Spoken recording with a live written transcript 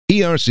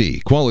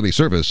ERC, quality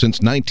service since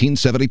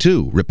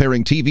 1972,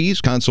 repairing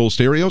TVs, console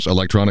stereos,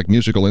 electronic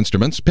musical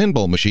instruments,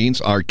 pinball machines,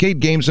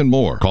 arcade games, and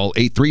more. Call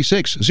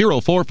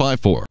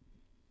 836-0454.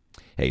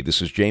 Hey,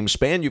 this is James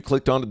Spann. You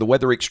clicked onto the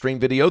Weather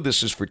Xtreme video.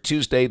 This is for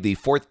Tuesday, the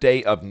 4th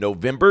day of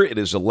November. It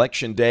is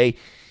Election Day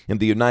in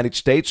the United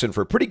States, and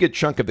for a pretty good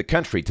chunk of the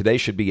country, today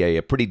should be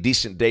a pretty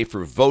decent day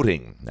for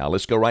voting. Now,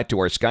 let's go right to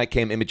our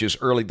Skycam images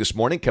early this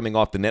morning coming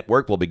off the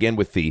network. We'll begin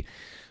with the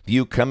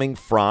view coming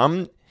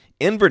from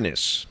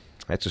Inverness.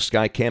 That's a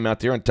Skycam out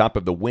there on top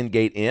of the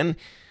Wingate Inn.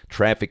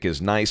 Traffic is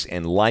nice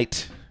and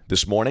light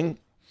this morning.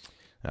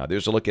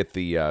 There's a look at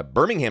the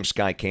Birmingham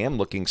Skycam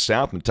looking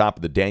south on top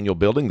of the Daniel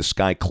Building. The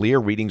sky clear.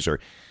 Readings are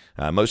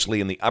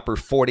mostly in the upper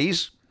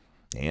 40s.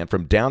 And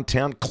from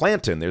downtown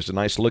Clanton, there's a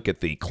nice look at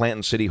the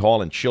Clanton City Hall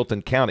in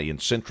Chilton County in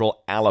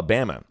central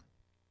Alabama.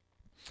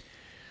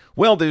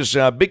 Well, there's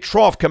a big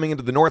trough coming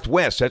into the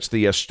northwest. That's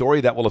the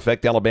story that will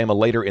affect Alabama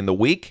later in the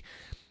week.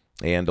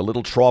 And a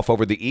little trough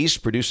over the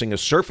east, producing a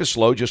surface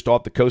low just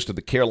off the coast of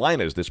the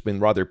Carolinas that's been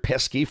rather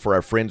pesky for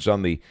our friends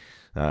on the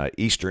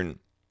eastern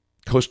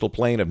coastal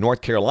plain of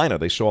North Carolina.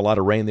 They saw a lot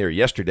of rain there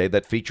yesterday.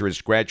 That feature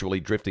is gradually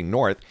drifting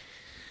north.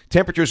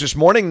 Temperatures this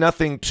morning,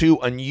 nothing too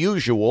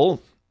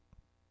unusual.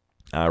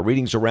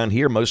 Readings around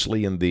here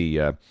mostly in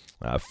the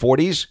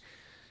 40s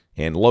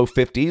and low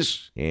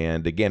 50s.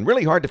 And again,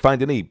 really hard to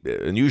find any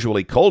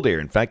unusually cold air.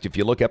 In fact, if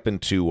you look up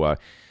into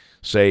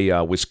say,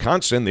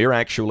 Wisconsin, they're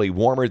actually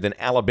warmer than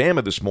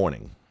Alabama this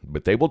morning.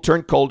 But they will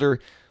turn colder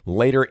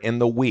later in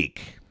the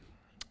week.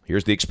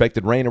 Here's the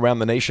expected rain around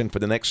the nation for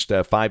the next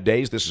 5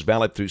 days. This is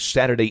valid through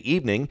Saturday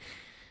evening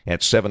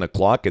at 7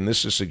 o'clock. And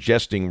this is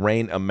suggesting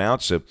rain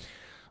amounts of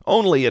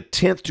only a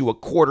tenth to a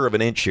quarter of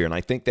an inch here. And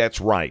I think that's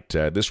right.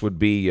 This would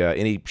be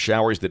any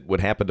showers that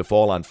would happen to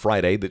fall on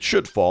Friday that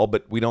should fall,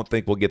 but we don't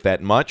think we'll get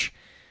that much.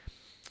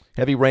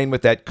 Heavy rain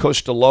with that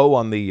coastal low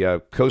on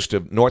the coast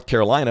of North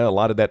Carolina. A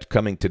lot of that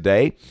coming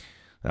today.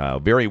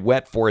 Very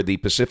wet for the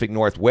Pacific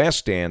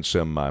Northwest, and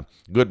some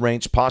good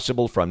rains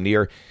possible from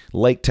near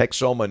Lake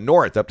Texoma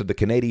north up to the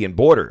Canadian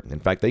border.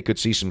 In fact, they could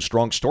see some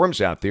strong storms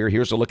out there.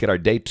 Here's a look at our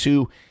Day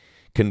 2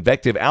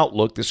 convective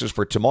outlook. This is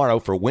for tomorrow.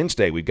 For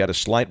Wednesday, we've got a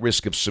slight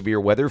risk of severe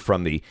weather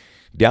from the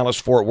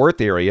Dallas-Fort Worth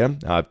area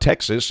of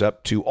Texas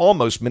up to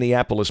almost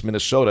Minneapolis,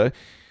 Minnesota.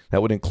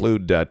 That would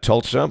include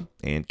Tulsa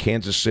and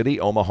Kansas City,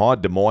 Omaha,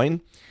 Des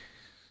Moines.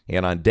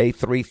 And on Day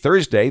 3,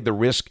 Thursday, the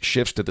risk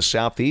shifts to the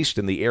southeast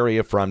in the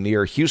area from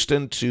near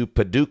Houston to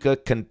Paducah,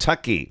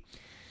 Kentucky.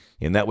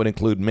 And that would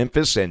include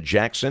Memphis and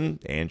Jackson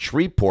and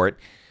Shreveport.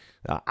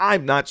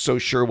 I'm not so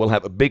sure we'll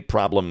have a big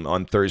problem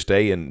on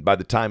Thursday, and by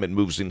the time it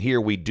moves in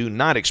here, we do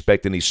not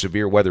expect any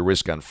severe weather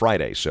risk on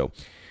Friday. So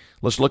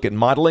let's look at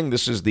modeling.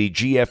 This is the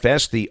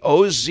GFS, the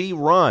OZ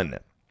run,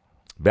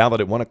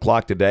 valid at 1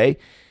 o'clock today.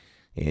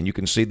 And you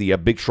can see the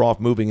big trough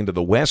moving into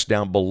the west.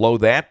 Down below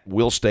that,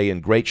 we'll stay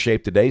in great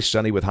shape today.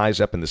 Sunny with highs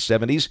up in the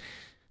 70s.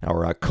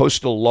 Our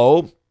coastal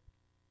low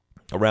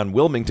around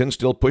Wilmington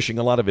still pushing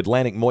a lot of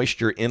Atlantic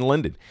moisture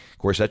inland. And of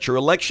course, that's your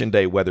Election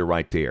Day weather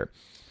right there.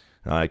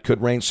 It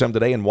could rain some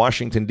today in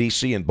Washington,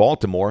 D.C. and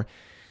Baltimore.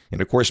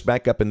 And, of course,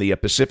 back up in the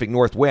Pacific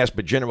Northwest.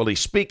 But generally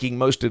speaking,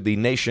 most of the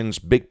nation's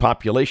big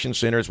population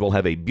centers will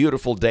have a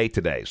beautiful day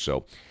today.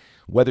 So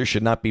weather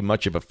should not be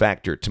much of a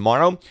factor.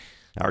 Tomorrow,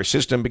 our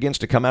system begins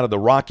to come out of the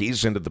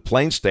Rockies into the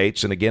Plain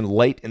States, and again,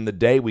 late in the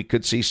day, we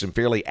could see some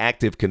fairly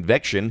active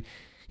convection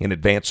in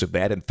advance of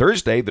that. And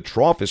Thursday, the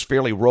trough is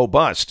fairly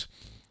robust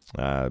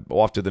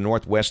off to the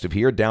northwest of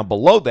here. Down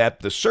below that,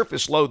 the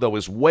surface low, though,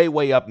 is way,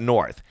 way up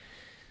north,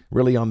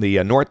 really on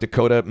the North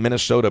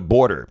Dakota-Minnesota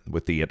border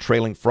with the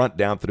trailing front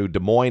down through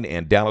Des Moines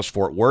and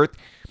Dallas-Fort Worth.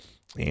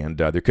 And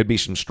there could be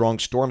some strong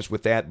storms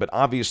with that, but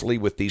obviously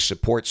with the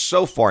support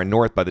so far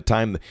north, by the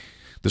time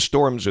the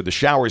storms or the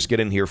showers get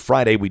in here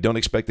Friday, we don't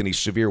expect any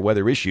severe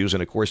weather issues.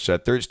 And, of course,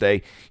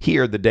 Thursday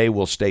here, the day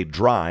will stay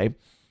dry.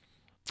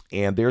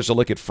 And there's a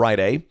look at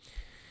Friday.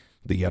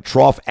 The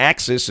trough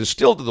axis is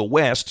still to the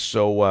west.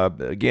 So,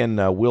 again,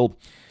 we'll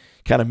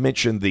kind of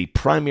mention the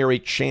primary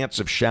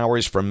chance of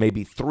showers from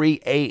maybe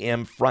 3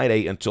 a.m.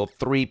 Friday until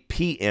 3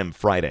 p.m.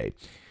 Friday.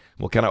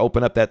 We'll kind of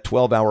open up that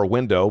 12-hour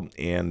window,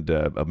 and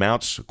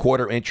amounts a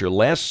quarter inch or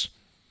less.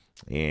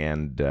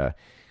 And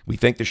we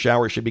think the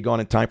shower should be gone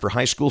in time for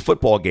high school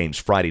football games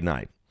Friday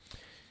night.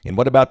 And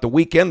what about the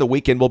weekend? The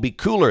weekend will be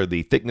cooler.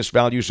 The thickness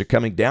values are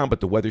coming down, but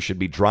the weather should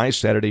be dry.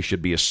 Saturday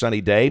should be a sunny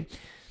day.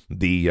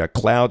 The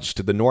clouds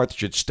to the north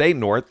should stay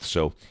north,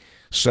 so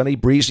sunny,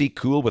 breezy,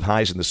 cool with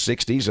highs in the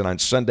 60s. And on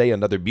Sunday,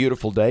 another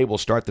beautiful day. We'll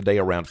start the day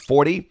around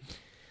 40.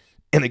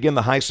 And again,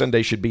 the high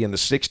Sunday should be in the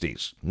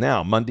 60s.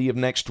 Now, Monday of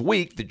next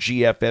week, the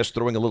GFS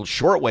throwing a little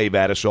shortwave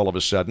at us all of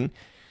a sudden.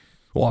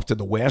 Off to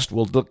the west,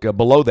 we'll look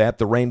below that.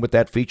 The rain with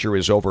that feature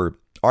is over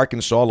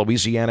Arkansas,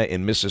 Louisiana,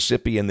 and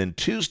Mississippi. And then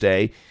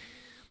Tuesday,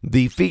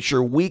 the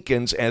feature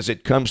weakens as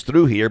it comes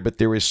through here, but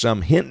there is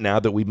some hint now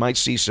that we might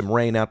see some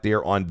rain out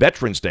there on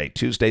Veterans Day,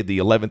 Tuesday, the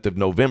 11th of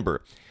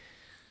November.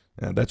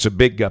 That's a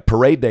big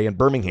parade day in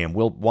Birmingham.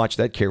 We'll watch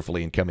that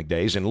carefully in coming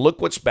days. And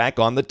look what's back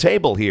on the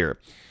table here.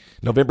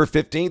 November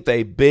 15th,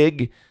 a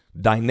big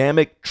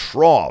dynamic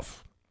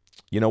trough.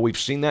 You know, we've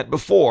seen that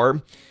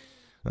before.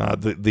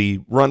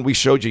 The run we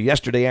showed you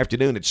yesterday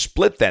afternoon, it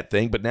split that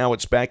thing, but now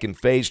it's back in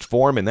phased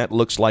form, and that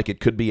looks like it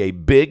could be a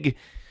big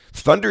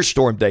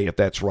thunderstorm day if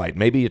that's right.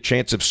 Maybe a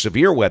chance of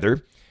severe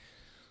weather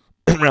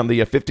around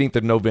the 15th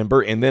of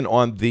November, and then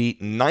on the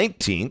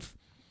 19th,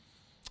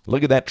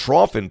 look at that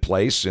trough in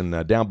place,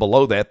 and down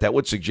below that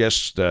would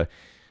suggest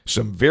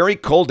some very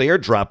cold air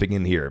dropping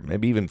in here,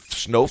 maybe even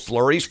snow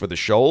flurries for the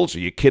shoals. Are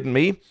you kidding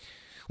me?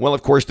 Well,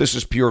 of course, this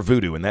is pure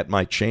voodoo, and that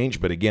might change,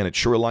 but again, it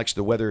sure looks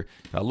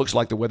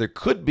like the weather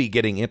could be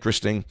getting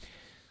interesting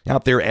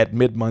out there at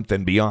mid-month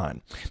and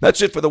beyond.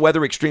 That's it for the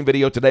Weather Xtreme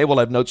video today. We'll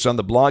have notes on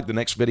the blog, the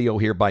next video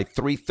here by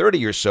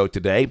 3:30 or so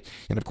today.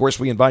 And, of course,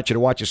 we invite you to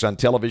watch us on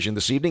television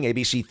this evening,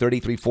 ABC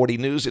 3340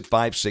 News at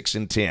 5, 6,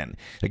 and 10.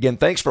 Again,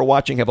 thanks for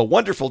watching. Have a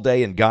wonderful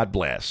day, and God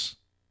bless.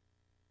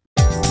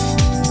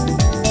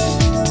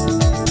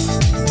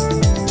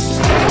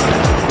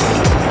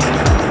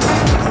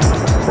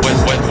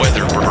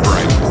 Weather